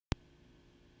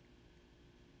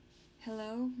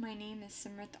Hello, my name is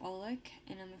Simrit Kaur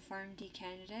and I'm a PharmD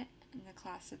candidate in the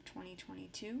class of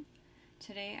 2022.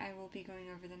 Today I will be going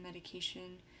over the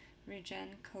medication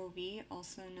Regen-Cov,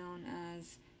 also known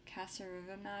as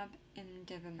Casirivimab,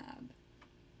 Imdevimab.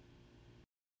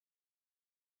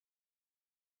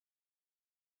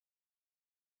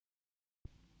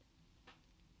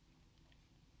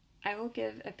 I will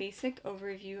give a basic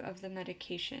overview of the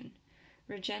medication.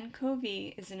 Regen-Cov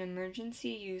is an emergency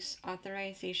use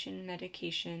authorization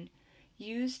medication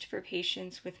used for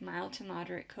patients with mild to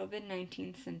moderate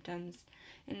COVID-19 symptoms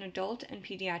in adult and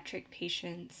pediatric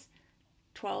patients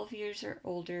 12 years or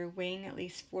older weighing at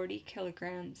least 40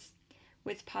 kilograms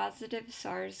with positive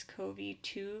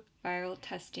SARS-CoV-2 viral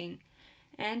testing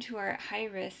and who are at high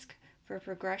risk for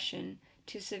progression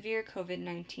to severe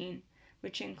COVID-19,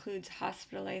 which includes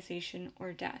hospitalization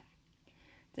or death.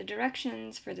 The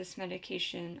directions for this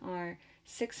medication are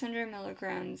 600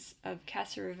 milligrams of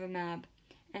Casirivimab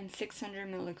and 600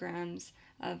 milligrams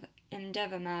of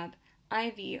Imdevimab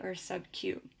IV or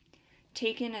sub-Q,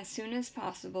 taken as soon as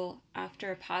possible after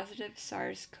a positive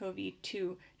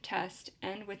SARS-CoV-2 test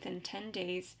and within 10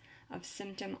 days of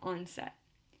symptom onset.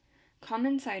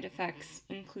 Common side effects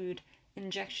include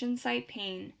injection site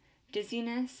pain,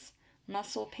 dizziness,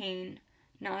 muscle pain,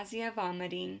 nausea,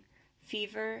 vomiting,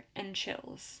 fever, and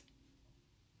chills.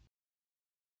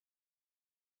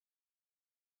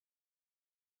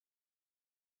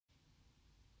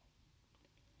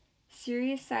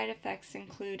 Serious side effects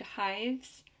include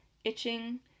hives,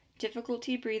 itching,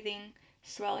 difficulty breathing,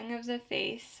 swelling of the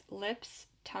face, lips,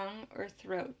 tongue, or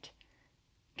throat.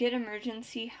 Get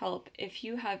emergency help if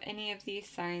you have any of these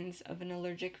signs of an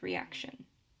allergic reaction.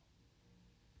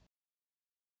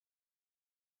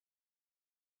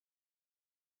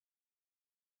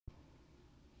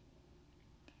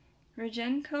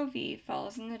 Regen-Cov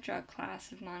falls in the drug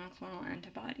class of monoclonal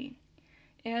antibody.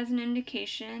 It has an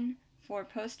indication for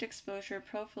post-exposure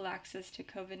prophylaxis to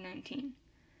COVID-19.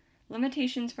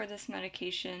 Limitations for this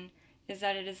medication is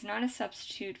that it is not a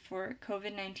substitute for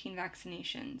COVID-19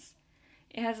 vaccinations.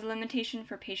 It has a limitation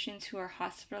for patients who are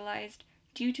hospitalized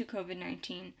due to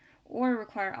COVID-19 or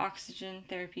require oxygen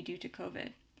therapy due to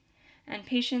COVID, and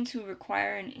patients who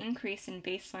require an increase in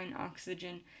baseline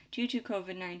oxygen due to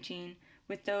COVID-19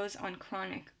 with those on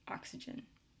chronic oxygen.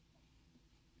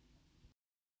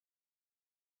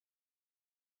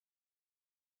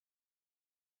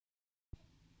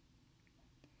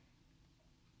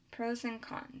 Pros and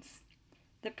cons.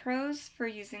 The pros for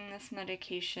using this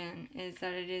medication is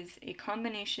that it is a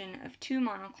combination of two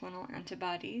monoclonal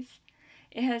antibodies.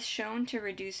 It has shown to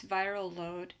reduce viral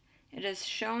load. It has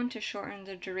shown to shorten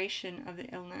the duration of the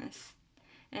illness.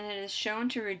 And it is shown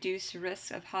to reduce risk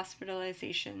of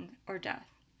hospitalization or death.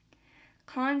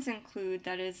 Cons include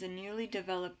that it is a newly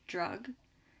developed drug.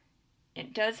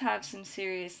 It does have some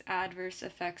serious adverse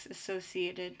effects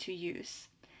associated to use,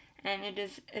 and it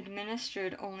is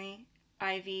administered only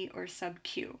IV or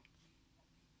sub-Q.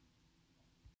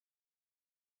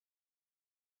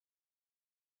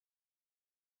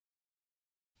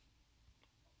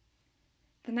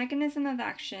 The mechanism of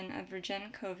action of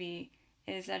Regen-Cov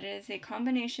is that it is a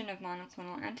combination of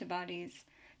monoclonal antibodies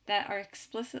that are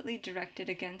explicitly directed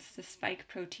against the spike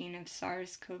protein of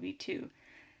SARS-CoV-2,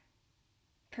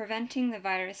 preventing the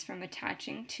virus from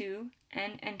attaching to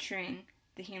and entering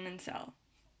the human cell.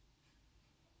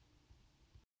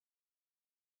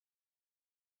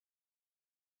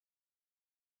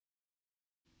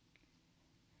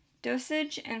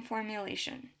 Dosage and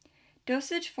formulation.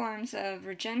 Dosage forms of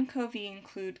Regen-Cov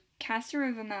include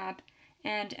Casirivimab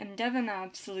and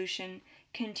Imdevimab solution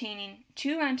containing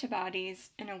 2 antibodies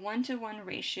in a 1-to-1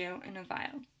 ratio in a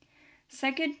vial.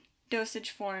 Second dosage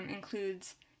form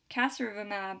includes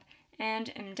Casirivimab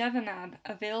and Imdevimab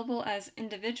available as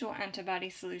individual antibody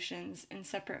solutions in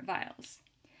separate vials.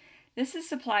 This is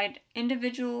supplied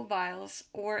individual vials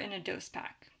or in a dose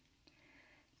pack.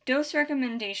 Dose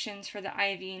recommendations for the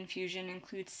IV infusion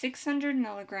include 600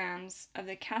 milligrams of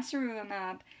the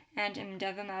Casirivimab and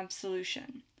Imdevimab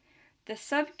solution. The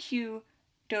sub-Q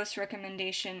dose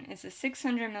recommendation is a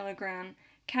 600 milligram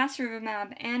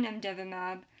Casirivimab and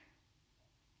Imdevimab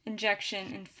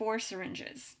injection in 4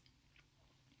 syringes.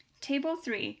 Table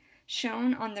 3,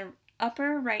 shown on the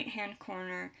upper right-hand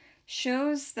corner,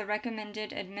 shows the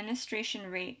recommended administration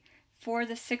rate for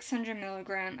the 600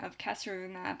 mg of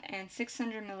Casirivimab and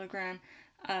 600 mg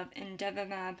of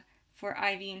Imdevimab for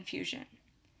IV infusion.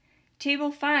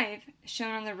 Table 5,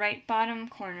 shown on the right bottom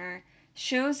corner,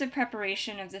 shows the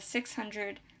preparation of the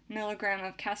 600 mg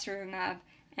of Casirivimab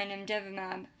and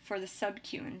Imdevimab for the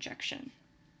sub-Q injection.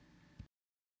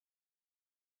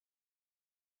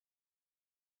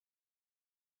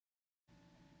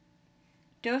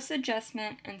 dose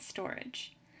adjustment, and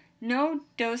storage. No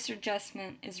dose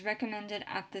adjustment is recommended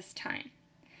at this time.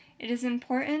 It is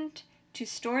important to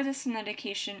store this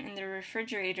medication in the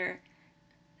refrigerator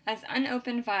as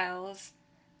unopened vials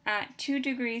at 2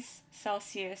 degrees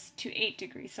Celsius to 8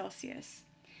 degrees Celsius.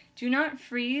 Do not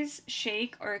freeze,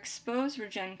 shake, or expose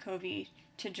Regen-Cov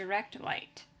to direct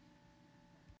light.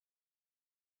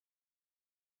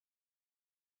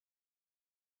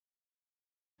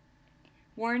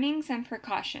 Warnings and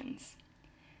precautions.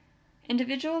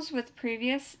 Individuals with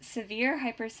previous severe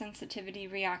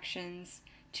hypersensitivity reactions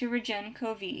to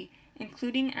Regen-Cov,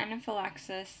 including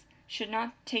anaphylaxis, should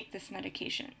not take this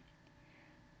medication.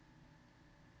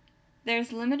 There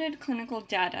is limited clinical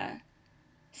data.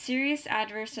 Serious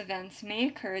adverse events may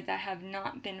occur that have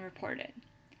not been reported.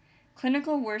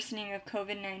 Clinical worsening of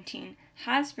COVID-19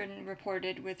 has been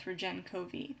reported with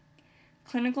Regen-Cov.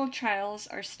 Clinical trials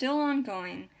are still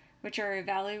ongoing, which are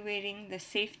evaluating the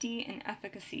safety and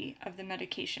efficacy of the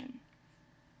medication.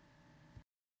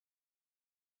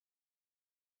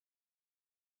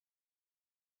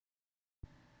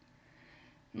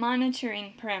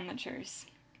 Monitoring parameters.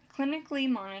 Clinically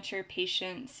monitor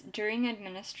patients during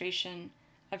administration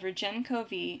of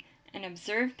Regen-Cov and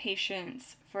observe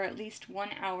patients for at least 1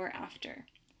 hour after.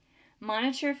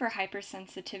 Monitor for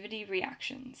hypersensitivity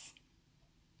reactions.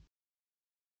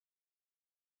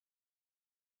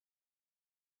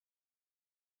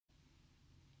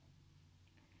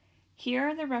 Here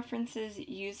are the references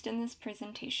used in this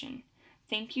presentation.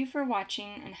 Thank you for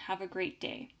watching and have a great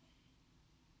day.